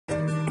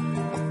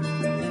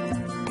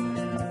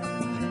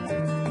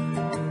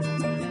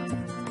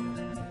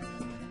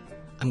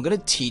I'm going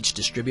to teach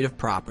distributive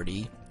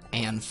property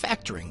and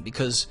factoring,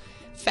 because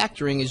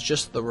factoring is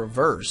just the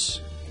reverse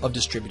of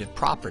distributive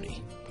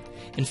property.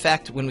 In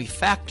fact, when we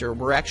factor,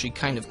 we're actually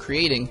kind of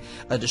creating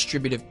a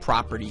distributive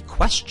property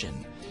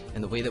question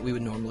in the way that we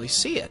would normally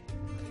see it.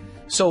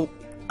 So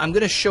I'm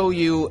going to show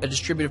you a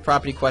distributive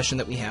property question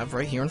that we have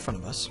right here in front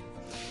of us.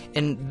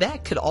 And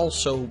that could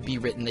also be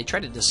written, they try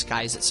to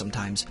disguise it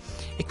sometimes,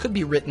 it could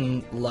be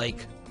written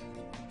like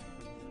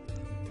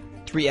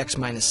 3x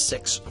minus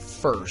 6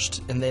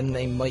 first, and then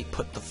they might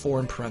put the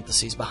 4 in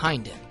parentheses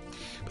behind it.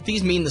 But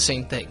these mean the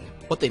same thing.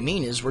 What they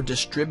mean is we're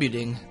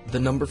distributing the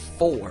number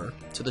 4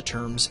 to the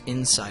terms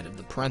inside of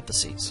the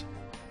parentheses.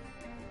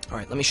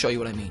 Alright, let me show you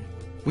what I mean.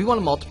 We want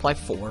to multiply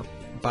 4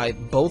 by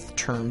both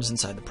terms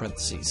inside the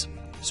parentheses.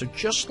 So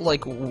just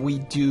like we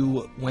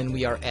do when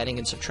we are adding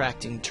and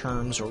subtracting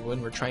terms, or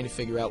when we're trying to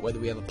figure out whether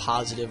we have a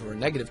positive or a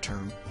negative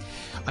term,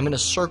 I'm going to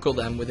circle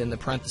them within the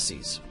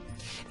parentheses.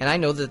 And I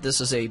know that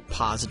this is a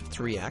positive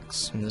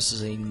 3x and this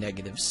is a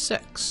negative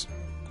 6.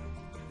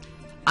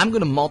 I'm going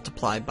to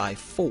multiply by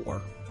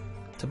 4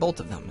 to both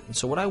of them. And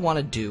so what I want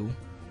to do,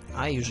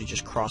 I usually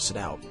just cross it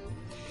out.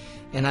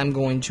 And I'm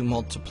going to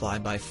multiply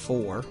by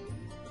 4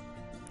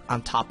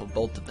 on top of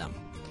both of them.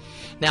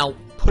 Now,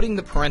 putting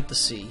the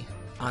parenthesis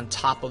on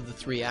top of the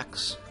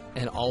 3x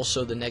and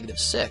also the negative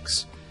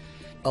 6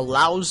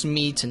 allows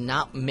me to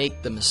not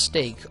make the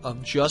mistake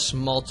of just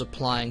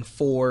multiplying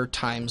 4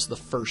 times the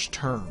first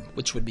term,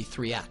 which would be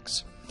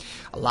 3x.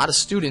 A lot of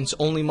students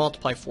only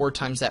multiply 4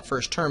 times that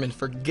first term and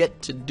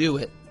forget to do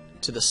it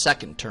to the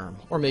second term,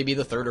 or maybe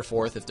the third or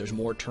fourth if there's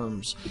more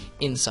terms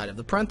inside of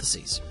the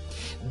parentheses.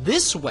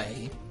 This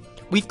way,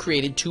 we've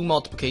created 2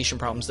 multiplication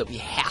problems that we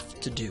have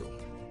to do.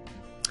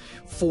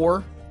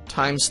 4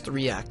 times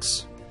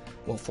 3x,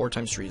 well, 4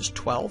 times 3 is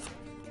 12.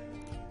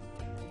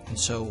 And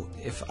so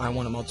if I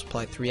want to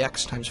multiply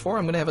 3x times 4,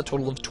 I'm going to have a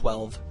total of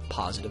 12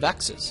 positive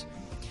x's.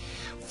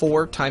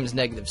 4 times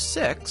negative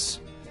 6,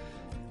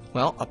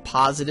 well, a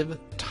positive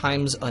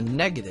times a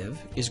negative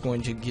is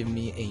going to give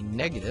me a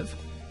negative,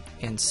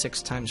 and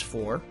 6 times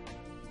 4,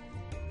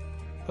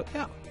 but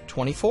yeah,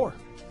 24.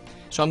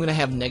 So I'm going to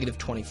have negative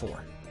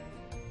 24.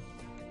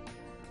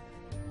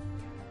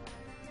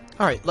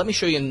 Alright, let me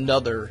show you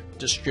another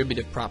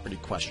distributive property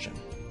question.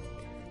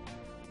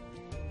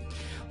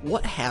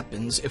 What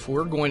happens if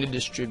we're going to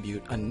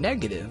distribute a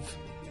negative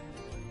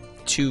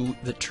to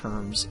the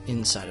terms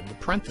inside of the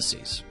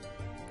parentheses?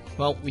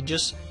 Well, we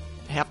just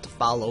have to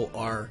follow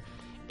our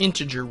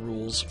integer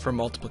rules for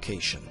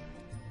multiplication.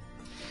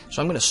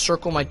 So I'm going to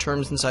circle my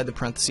terms inside the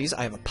parentheses.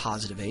 I have a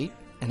positive 8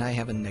 and I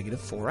have a negative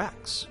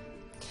 4x.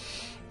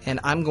 And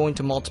I'm going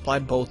to multiply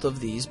both of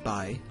these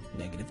by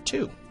negative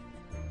 2.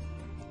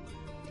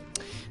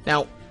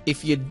 Now,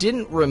 if you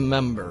didn't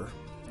remember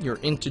your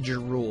integer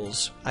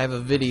rules, I have a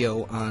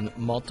video on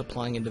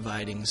multiplying and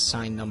dividing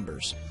signed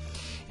numbers,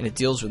 and it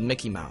deals with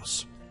Mickey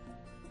Mouse.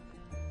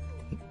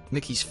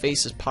 Mickey's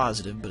face is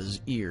positive, but his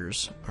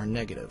ears are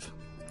negative.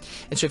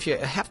 And so if you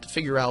have to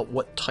figure out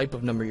what type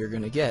of number you're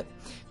going to get,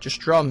 just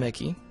draw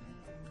Mickey,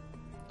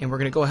 and we're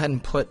going to go ahead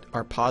and put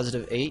our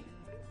positive 8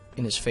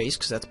 in his face,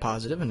 because that's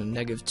positive, and a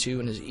negative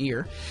 2 in his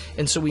ear.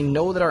 And so we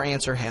know that our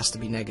answer has to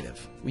be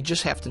negative. We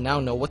just have to now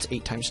know what's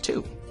 8 times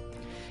 2.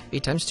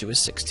 8 times 2 is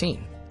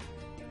 16.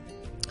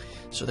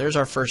 So there's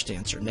our first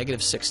answer,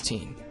 negative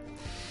 16.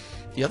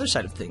 The other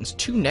side of things,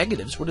 2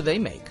 negatives, what do they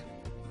make?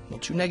 Well,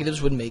 2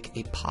 negatives would make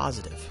a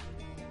positive.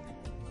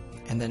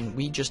 And then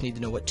we just need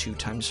to know what 2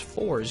 times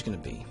 4 is going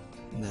to be,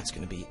 and that's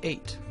going to be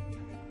 8.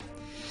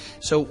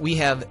 So we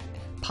have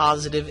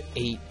positive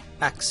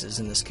 8x's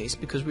in this case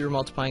because we were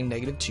multiplying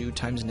negative 2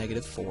 times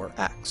negative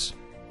 4x.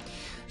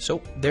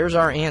 So there's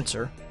our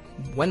answer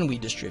when we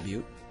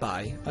distribute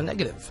by a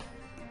negative.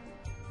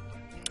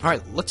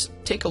 Alright, let's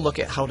take a look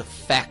at how to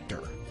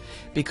factor,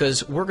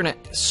 because we're going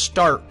to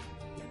start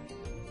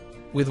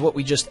with what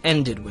we just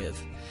ended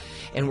with,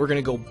 and we're going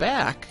to go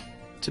back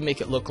to make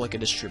it look like a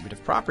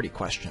distributive property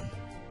question.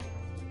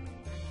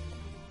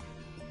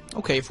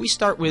 Okay, if we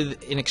start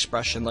with an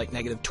expression like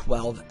negative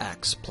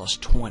 12x plus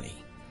 20,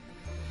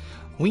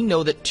 we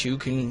know that 2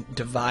 can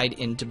divide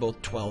into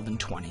both 12 and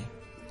 20,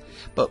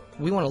 but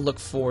we want to look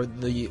for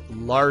the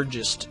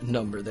largest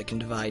number that can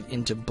divide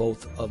into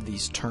both of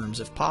these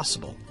terms if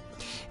possible.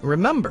 And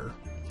remember,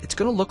 it's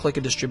going to look like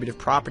a distributive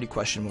property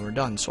question when we're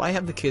done. So I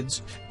have the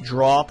kids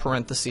draw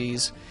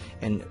parentheses,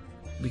 and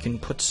we can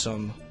put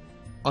some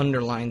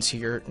underlines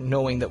here,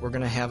 knowing that we're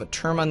going to have a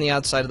term on the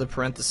outside of the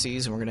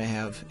parentheses, and we're going to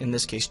have, in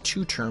this case,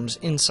 2 terms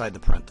inside the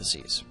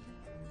parentheses.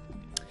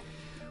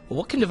 Well,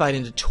 what can divide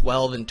into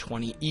 12 and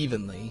 20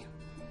 evenly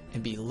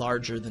and be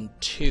larger than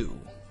 2?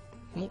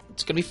 Well,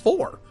 it's going to be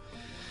 4.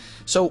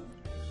 So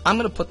I'm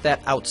going to put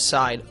that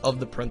outside of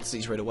the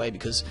parentheses right away,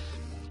 because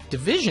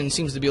division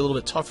seems to be a little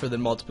bit tougher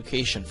than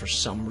multiplication for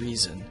some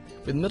reason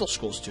with middle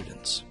school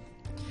students.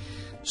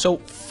 So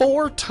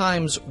 4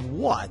 times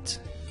what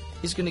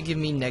is going to give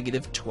me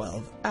negative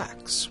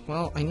 12x?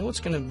 Well, I know it's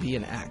going to be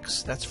an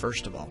x. That's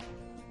first of all.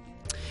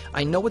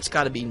 I know it's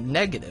got to be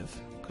negative,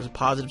 because a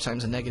positive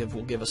times a negative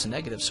will give us a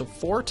negative. So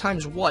 4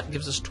 times what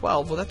gives us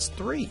 12? Well, that's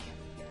 3.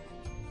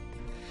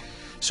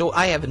 So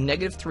I have a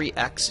negative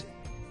 3x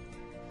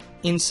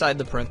inside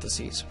the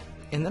parentheses.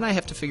 And then I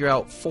have to figure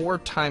out 4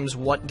 times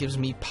what gives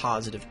me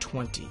positive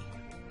 20.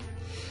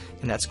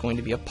 And that's going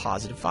to be a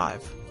positive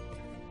 5.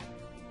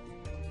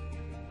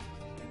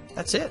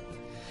 That's it.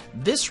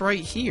 This right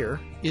here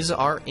is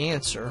our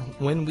answer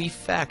when we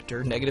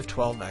factor negative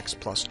 12x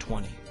plus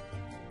 20.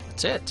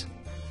 That's it.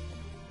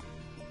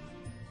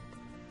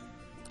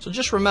 So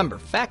just remember,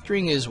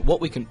 factoring is what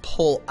we can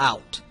pull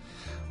out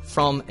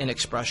from an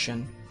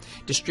expression.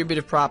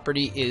 Distributive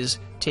property is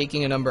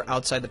taking a number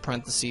outside the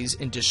parentheses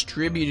and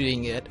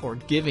distributing it or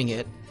giving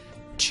it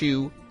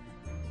to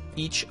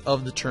each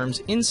of the terms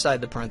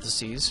inside the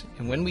parentheses,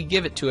 and when we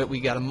give it to it, we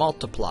got to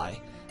multiply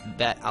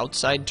that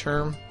outside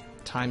term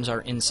times our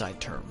inside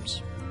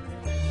terms.